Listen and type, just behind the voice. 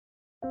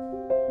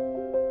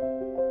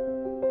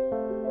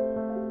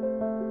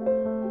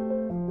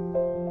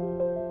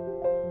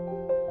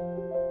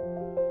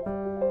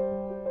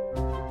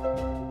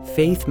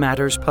Faith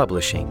Matters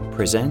Publishing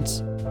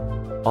presents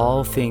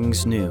All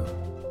Things New,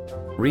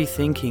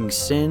 Rethinking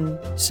Sin,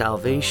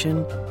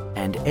 Salvation,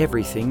 and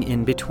Everything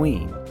in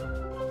Between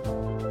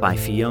by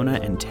Fiona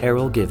and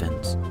Terrell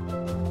Givens.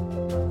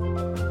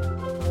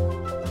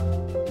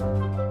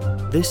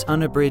 This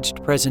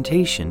unabridged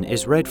presentation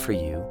is read for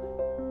you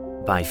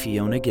by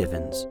Fiona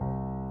Givens.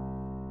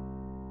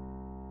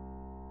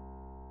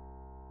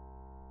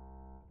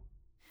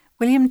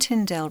 William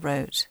Tyndale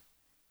wrote,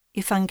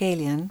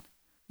 Evangelion,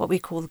 what we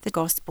call the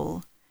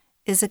Gospel,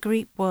 is a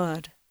Greek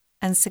word,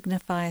 and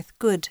signifieth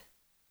good,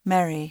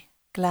 merry,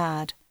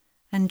 glad,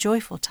 and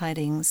joyful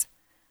tidings,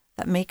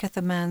 that maketh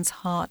a man's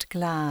heart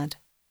glad,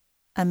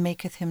 and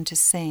maketh him to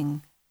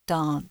sing,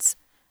 dance,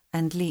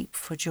 and leap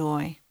for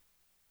joy.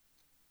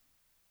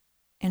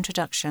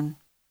 Introduction.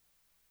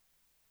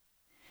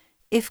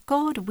 If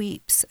God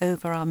weeps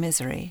over our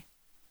misery,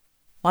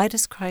 why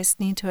does Christ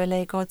need to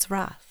allay God's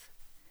wrath?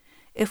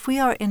 If we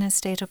are in a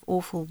state of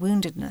awful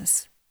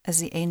woundedness, as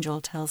the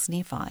angel tells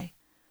Nephi,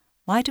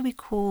 why do we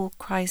call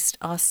Christ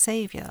our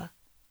Saviour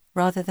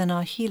rather than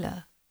our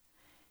healer?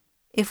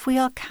 If we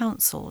are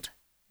counselled,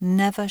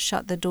 never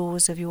shut the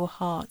doors of your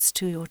hearts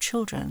to your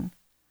children,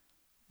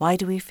 why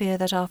do we fear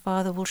that our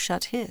Father will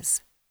shut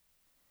his?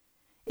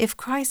 If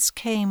Christ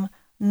came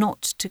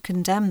not to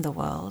condemn the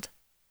world,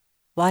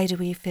 why do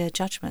we fear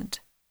judgment?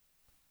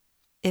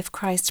 If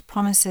Christ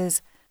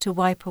promises to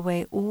wipe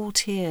away all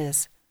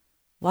tears,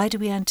 why do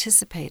we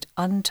anticipate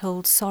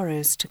untold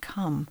sorrows to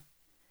come?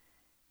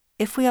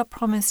 If we are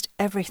promised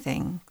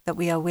everything that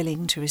we are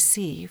willing to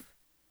receive,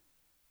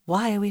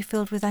 why are we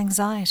filled with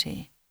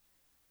anxiety?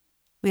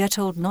 We are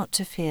told not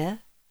to fear,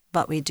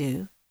 but we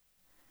do.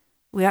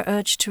 We are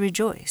urged to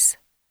rejoice,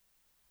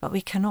 but we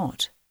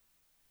cannot.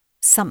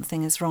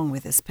 Something is wrong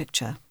with this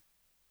picture.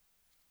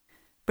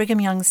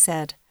 Brigham Young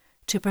said,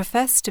 "To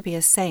profess to be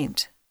a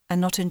saint and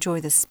not enjoy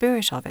the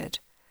spirit of it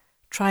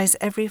tries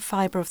every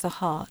fibre of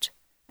the heart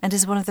and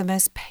is one of the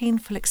most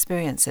painful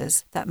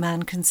experiences that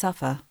man can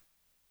suffer."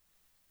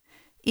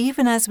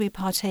 Even as we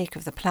partake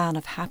of the plan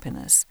of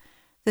happiness,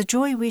 the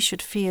joy we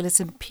should feel is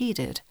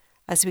impeded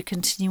as we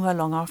continue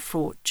along our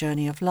fraught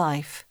journey of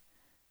life.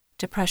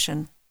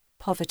 Depression,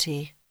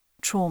 poverty,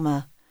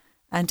 trauma,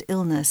 and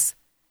illness,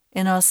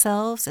 in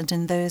ourselves and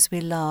in those we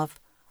love,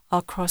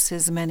 are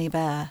crosses many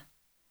bear.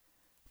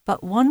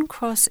 But one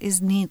cross is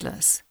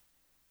needless,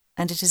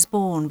 and it is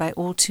borne by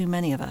all too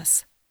many of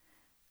us.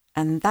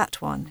 And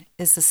that one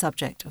is the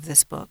subject of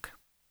this book.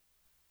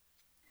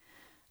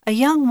 A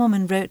young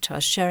woman wrote to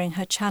us sharing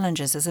her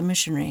challenges as a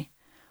missionary,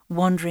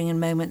 wandering in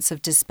moments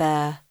of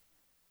despair.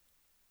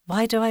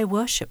 Why do I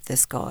worship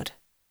this God?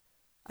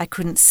 I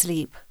couldn't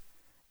sleep.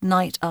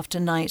 Night after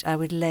night I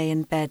would lay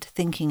in bed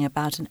thinking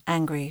about an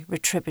angry,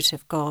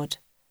 retributive God.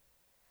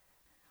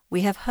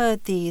 We have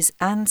heard these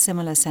and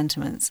similar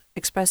sentiments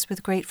expressed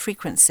with great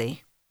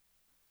frequency.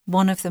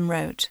 One of them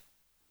wrote,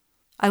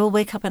 I will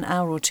wake up an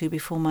hour or two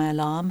before my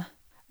alarm,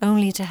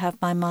 only to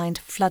have my mind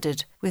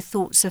flooded with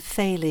thoughts of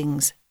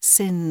failings,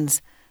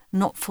 sins,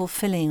 not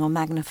fulfilling or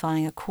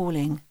magnifying a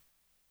calling.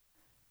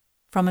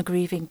 From a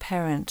grieving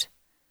parent.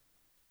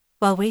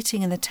 While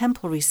waiting in the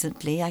temple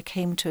recently, I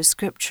came to a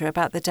scripture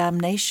about the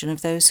damnation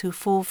of those who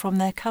fall from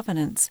their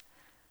covenants.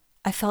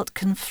 I felt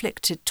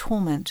conflicted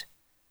torment.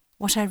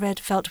 What I read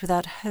felt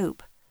without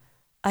hope.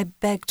 I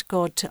begged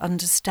God to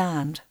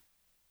understand.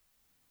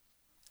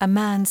 A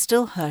man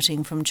still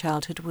hurting from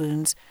childhood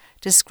wounds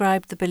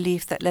described the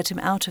belief that led him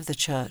out of the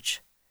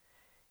church.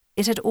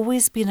 It had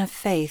always been a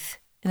faith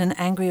in an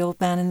angry old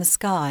man in the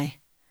sky.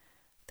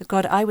 The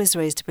God I was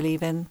raised to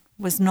believe in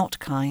was not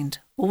kind,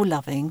 or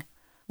loving,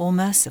 or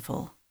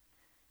merciful.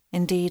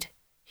 Indeed,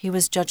 he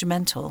was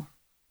judgmental.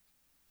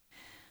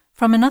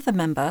 From another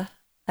member,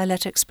 a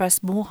letter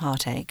expressed more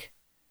heartache.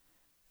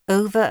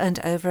 Over and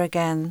over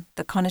again,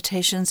 the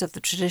connotations of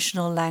the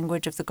traditional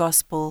language of the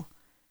gospel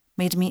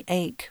made me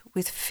ache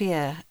with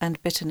fear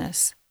and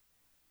bitterness.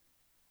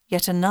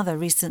 Yet another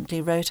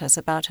recently wrote us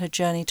about her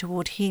journey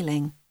toward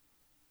healing.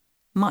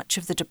 Much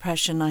of the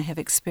depression I have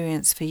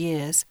experienced for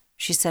years,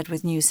 she said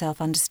with new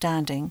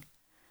self-understanding,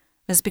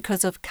 was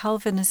because of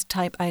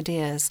Calvinist-type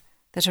ideas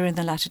that are in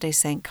the Latter-day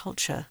Saint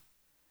culture.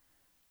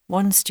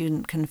 One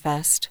student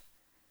confessed,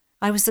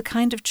 I was the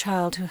kind of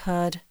child who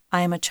heard,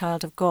 I am a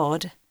child of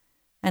God,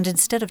 and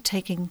instead of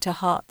taking to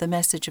heart the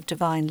message of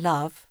divine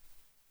love,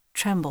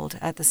 trembled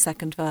at the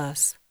second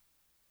verse.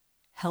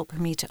 Help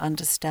me to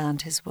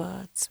understand his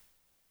words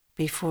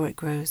before it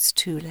grows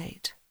too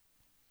late.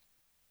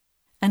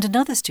 And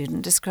another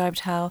student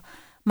described how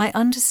my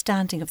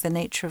understanding of the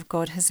nature of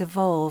God has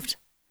evolved,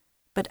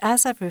 but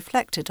as I've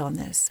reflected on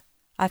this,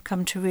 I've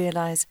come to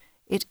realize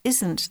it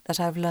isn't that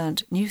I've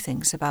learned new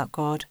things about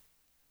God,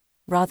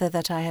 rather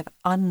that I have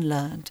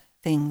unlearned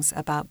things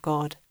about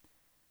God,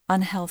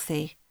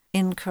 unhealthy,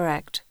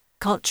 incorrect,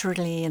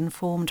 culturally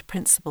informed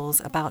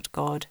principles about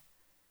God,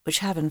 which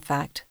have in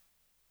fact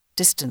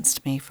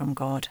distanced me from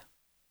God.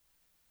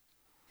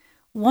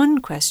 One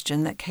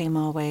question that came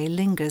our way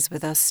lingers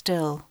with us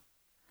still.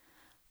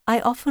 I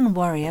often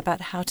worry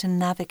about how to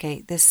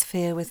navigate this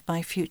fear with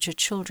my future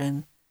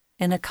children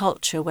in a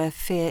culture where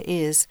fear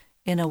is,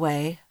 in a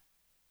way,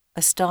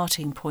 a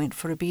starting point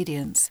for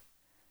obedience.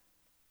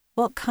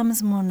 What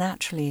comes more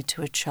naturally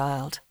to a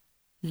child,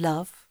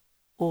 love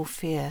or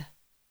fear?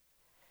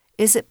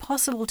 Is it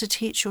possible to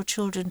teach your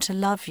children to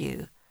love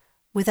you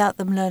without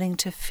them learning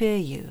to fear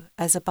you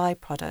as a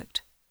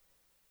byproduct?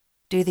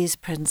 Do these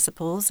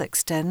principles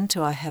extend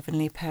to our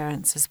heavenly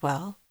parents as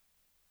well?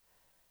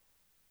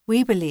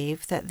 We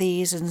believe that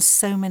these and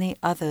so many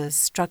others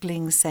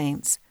struggling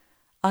saints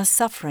are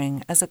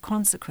suffering as a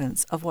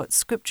consequence of what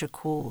Scripture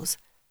calls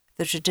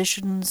the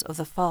traditions of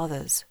the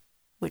fathers,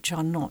 which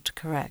are not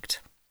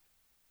correct.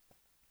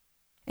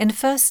 In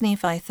 1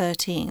 Nephi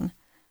 13,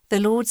 the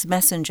Lord's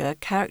messenger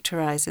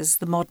characterizes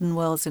the modern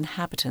world's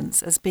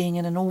inhabitants as being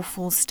in an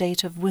awful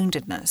state of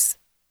woundedness,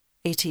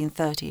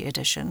 1830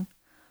 edition,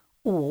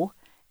 or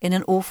in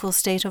an awful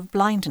state of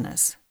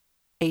blindness,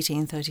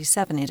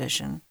 1837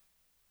 edition.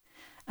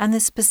 And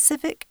the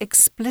specific,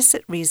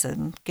 explicit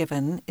reason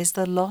given is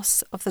the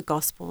loss of the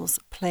gospel's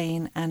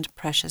plain and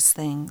precious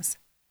things.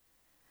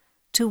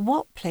 To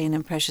what plain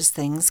and precious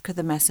things could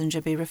the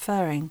messenger be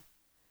referring?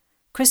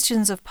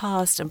 Christians of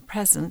past and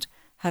present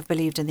have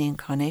believed in the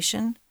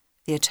Incarnation,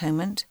 the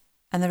Atonement,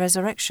 and the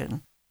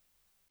Resurrection.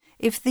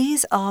 If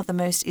these are the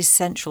most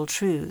essential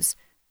truths,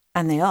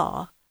 and they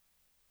are,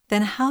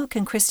 then how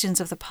can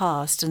Christians of the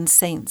past and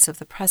saints of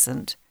the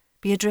present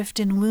be adrift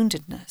in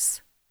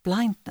woundedness,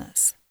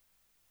 blindness?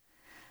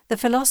 The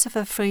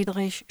philosopher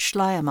Friedrich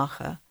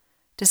Schleiermacher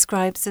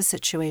describes the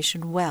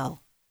situation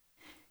well.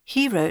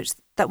 He wrote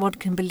that one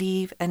can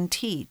believe and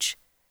teach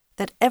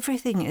that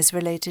everything is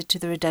related to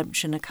the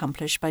redemption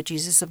accomplished by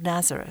Jesus of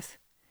Nazareth,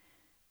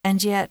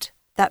 and yet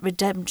that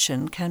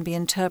redemption can be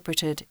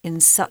interpreted in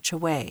such a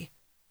way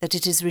that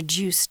it is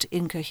reduced to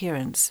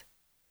incoherence.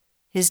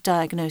 His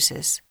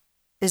diagnosis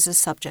is the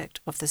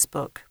subject of this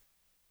book.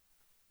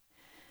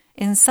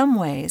 In some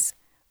ways,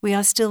 we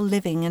are still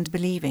living and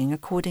believing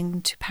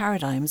according to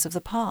paradigms of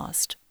the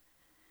past.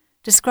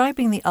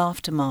 Describing the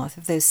aftermath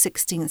of those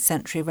 16th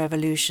century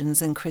revolutions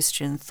in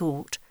Christian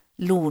thought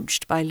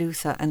launched by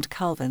Luther and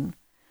Calvin,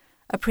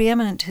 a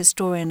preeminent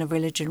historian of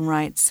religion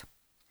writes,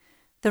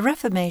 "The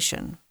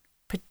Reformation,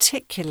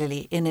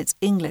 particularly in its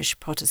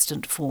English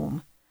Protestant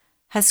form,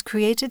 has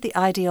created the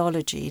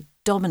ideology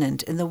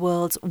dominant in the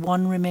world's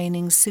one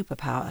remaining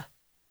superpower,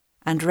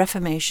 and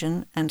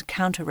Reformation and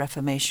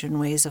Counter-Reformation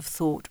ways of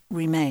thought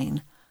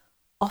remain,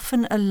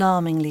 often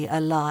alarmingly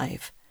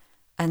alive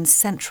and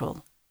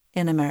central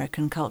in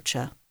American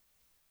culture."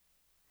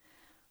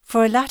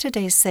 For a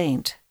Latter-day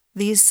Saint,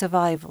 these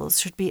survivals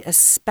should be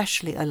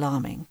especially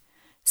alarming,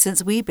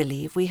 since we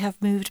believe we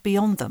have moved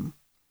beyond them.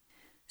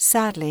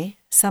 Sadly,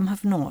 some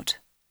have not.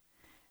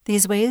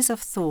 These ways of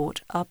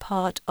thought are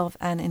part of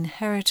an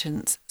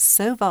inheritance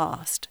so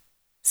vast,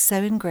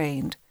 so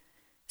ingrained,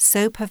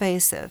 so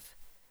pervasive,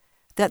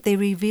 that they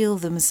reveal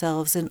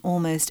themselves in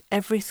almost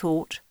every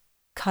thought,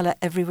 colour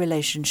every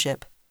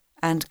relationship,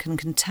 and can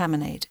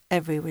contaminate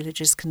every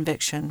religious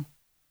conviction.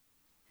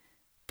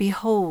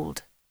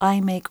 "Behold, I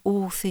make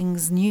all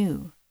things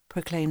new,"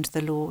 proclaimed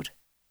the Lord.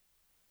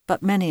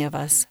 But many of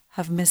us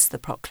have missed the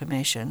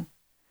proclamation.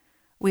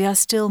 We are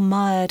still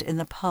mired in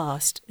the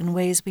past in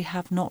ways we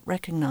have not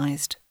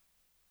recognised.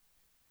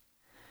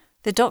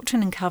 The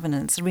Doctrine and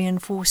Covenants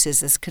reinforces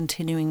this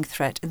continuing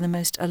threat in the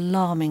most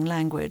alarming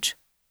language.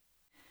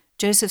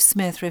 Joseph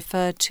Smith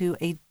referred to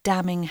a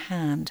damning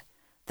hand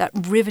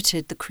that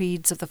riveted the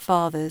creeds of the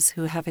fathers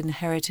who have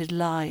inherited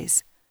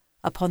lies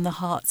upon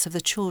the hearts of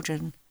the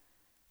children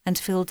and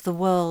filled the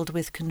world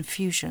with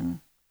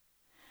confusion.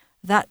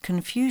 That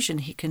confusion,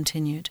 he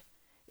continued,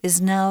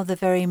 is now the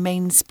very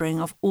mainspring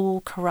of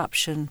all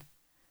corruption,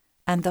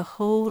 and the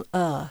whole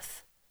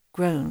earth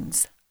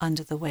groans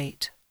under the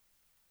weight.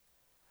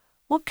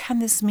 What can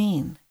this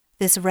mean,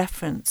 this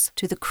reference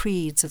to the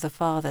creeds of the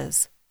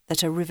fathers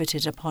that are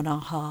riveted upon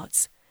our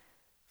hearts,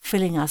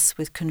 filling us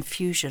with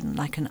confusion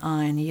like an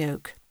iron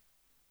yoke?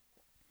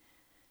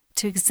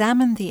 To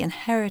examine the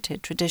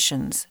inherited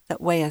traditions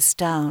that weigh us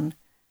down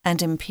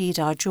and impede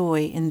our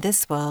joy in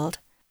this world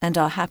and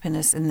our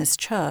happiness in this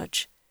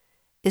church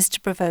is to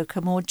provoke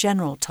a more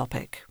general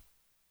topic.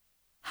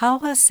 How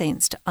are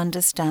saints to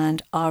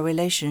understand our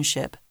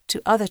relationship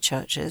to other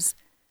churches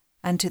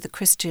and to the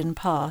Christian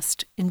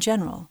past in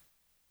general?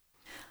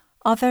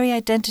 Our very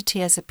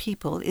identity as a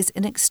people is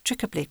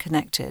inextricably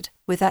connected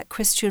with that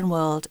Christian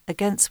world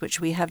against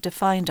which we have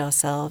defined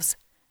ourselves,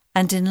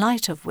 and in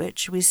light of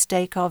which we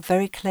stake our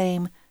very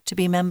claim to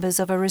be members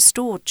of a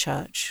restored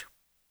church.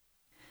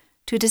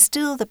 To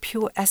distill the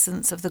pure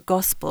essence of the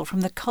gospel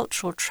from the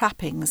cultural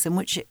trappings in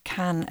which it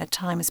can at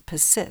times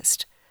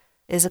persist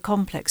is a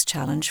complex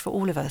challenge for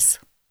all of us.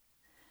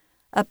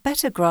 A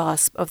better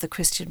grasp of the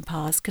Christian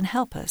past can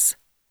help us.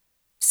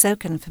 So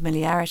can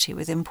familiarity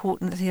with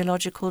important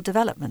theological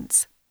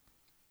developments.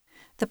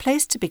 The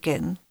place to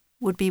begin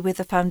would be with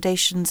the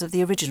foundations of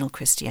the original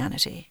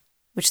Christianity,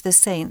 which the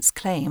saints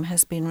claim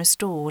has been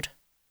restored.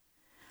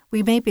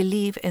 We may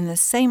believe in the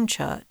same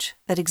church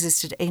that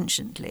existed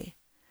anciently,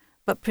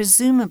 but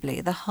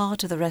presumably the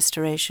heart of the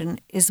Restoration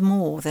is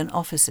more than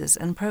offices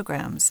and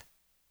programs.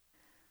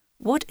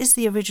 What is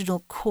the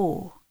original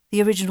core,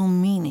 the original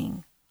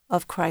meaning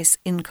of Christ's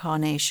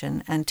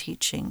incarnation and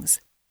teachings?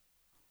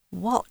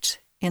 What,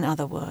 in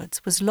other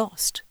words, was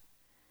lost,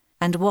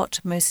 and what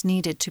most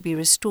needed to be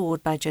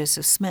restored by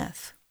Joseph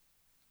Smith?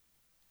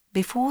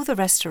 Before the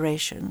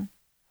Restoration,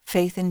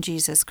 faith in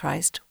Jesus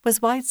Christ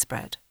was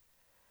widespread.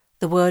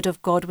 The Word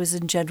of God was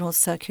in general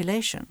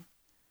circulation.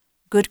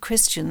 Good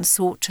Christians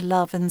sought to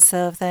love and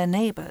serve their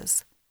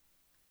neighbours.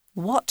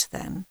 What,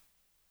 then,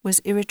 was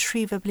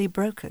irretrievably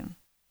broken?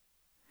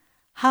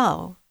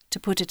 How, to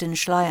put it in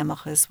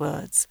Schleiermacher's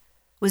words,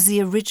 was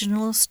the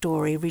original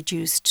story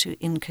reduced to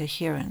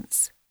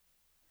incoherence?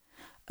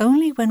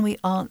 Only when we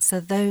answer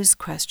those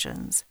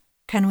questions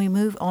can we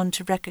move on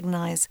to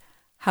recognize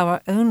how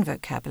our own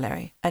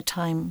vocabulary at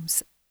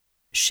times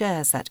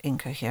shares that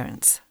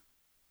incoherence.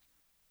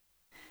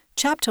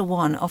 Chapter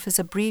 1 offers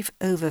a brief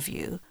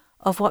overview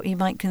of what we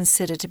might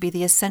consider to be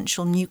the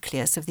essential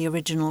nucleus of the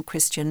original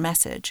Christian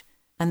message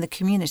and the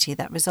community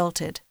that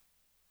resulted.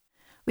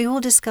 We will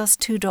discuss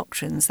two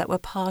doctrines that were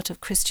part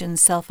of Christian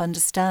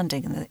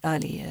self-understanding in the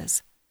early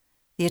years: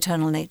 the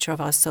eternal nature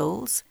of our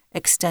souls,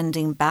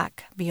 extending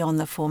back beyond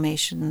the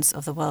formations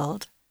of the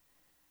world,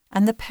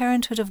 and the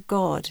parenthood of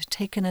God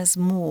taken as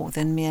more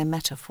than mere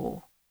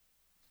metaphor.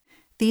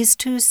 These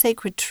two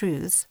sacred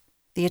truths,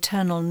 the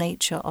eternal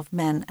nature of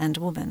men and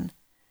woman,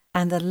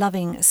 and the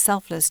loving,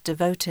 selfless,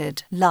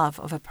 devoted love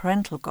of a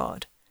parental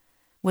God,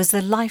 was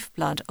the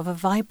lifeblood of a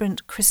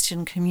vibrant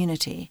Christian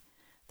community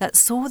that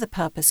saw the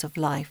purpose of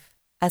life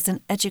as an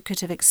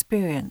educative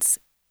experience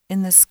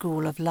in the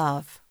school of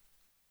love.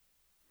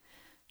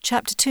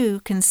 Chapter 2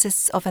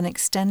 consists of an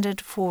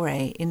extended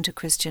foray into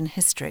Christian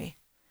history.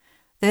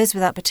 Those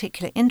without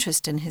particular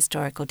interest in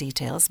historical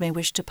details may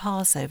wish to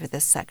pass over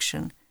this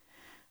section.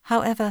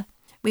 However,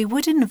 we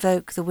would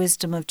invoke the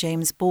wisdom of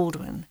James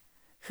Baldwin,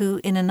 who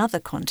in another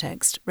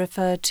context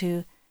referred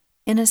to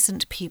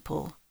innocent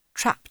people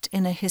trapped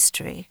in a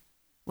history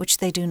which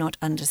they do not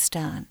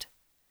understand,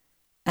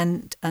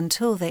 and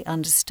until they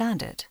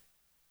understand it,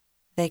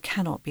 they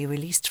cannot be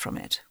released from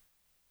it.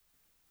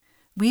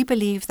 We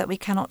believe that we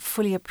cannot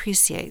fully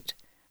appreciate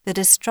the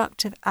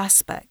destructive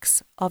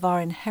aspects of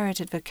our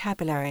inherited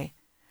vocabulary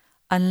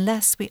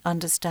unless we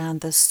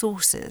understand the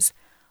sources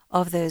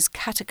of those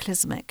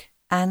cataclysmic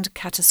and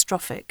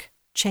catastrophic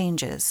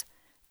changes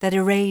that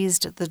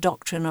erased the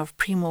doctrine of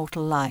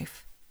premortal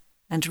life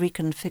and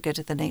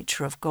reconfigured the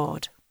nature of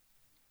God.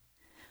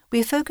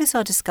 We focus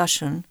our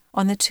discussion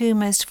on the two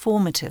most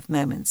formative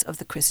moments of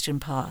the Christian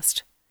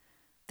past: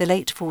 the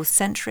late 4th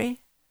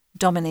century,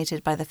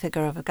 dominated by the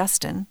figure of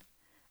Augustine,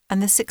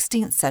 and the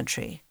 16th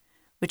century,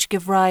 which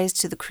give rise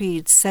to the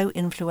creeds so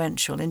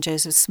influential in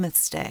Joseph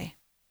Smith's day.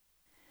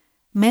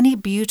 Many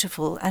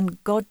beautiful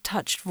and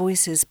God-touched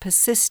voices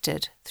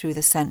persisted through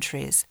the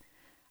centuries,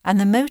 and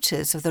the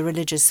motives of the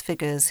religious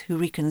figures who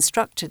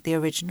reconstructed the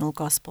original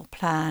gospel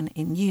plan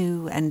in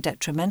new and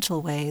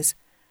detrimental ways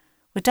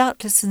were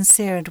doubtless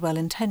sincere and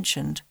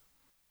well-intentioned.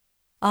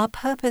 Our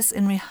purpose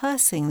in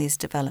rehearsing these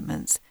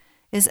developments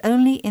is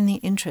only in the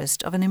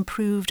interest of an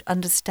improved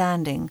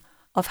understanding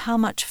of how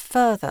much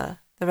further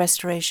the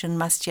Restoration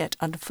must yet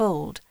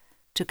unfold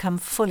to come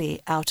fully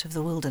out of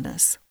the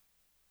wilderness.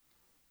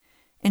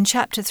 In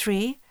Chapter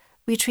 3,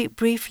 we treat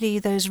briefly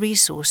those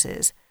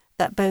resources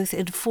that both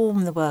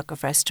inform the work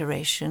of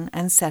restoration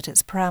and set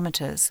its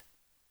parameters: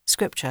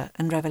 Scripture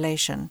and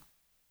Revelation.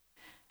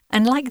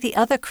 And like the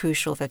other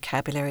crucial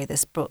vocabulary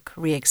this book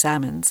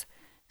re-examines,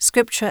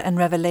 Scripture and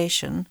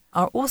Revelation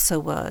are also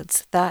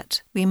words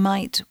that we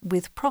might,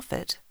 with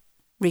profit,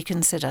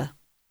 reconsider.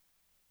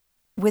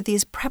 With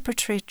these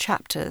preparatory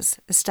chapters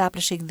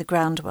establishing the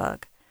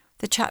groundwork,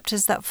 the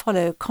chapters that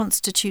follow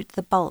constitute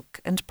the bulk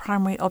and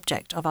primary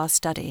object of our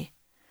study.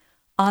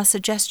 Our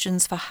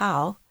suggestions for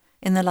how,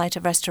 in the light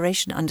of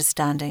Restoration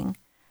understanding,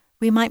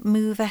 we might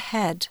move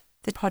ahead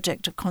the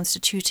project of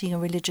constituting a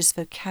religious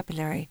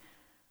vocabulary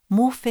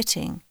more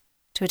fitting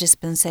to a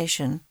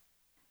dispensation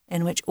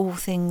in which all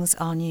things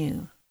are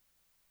new.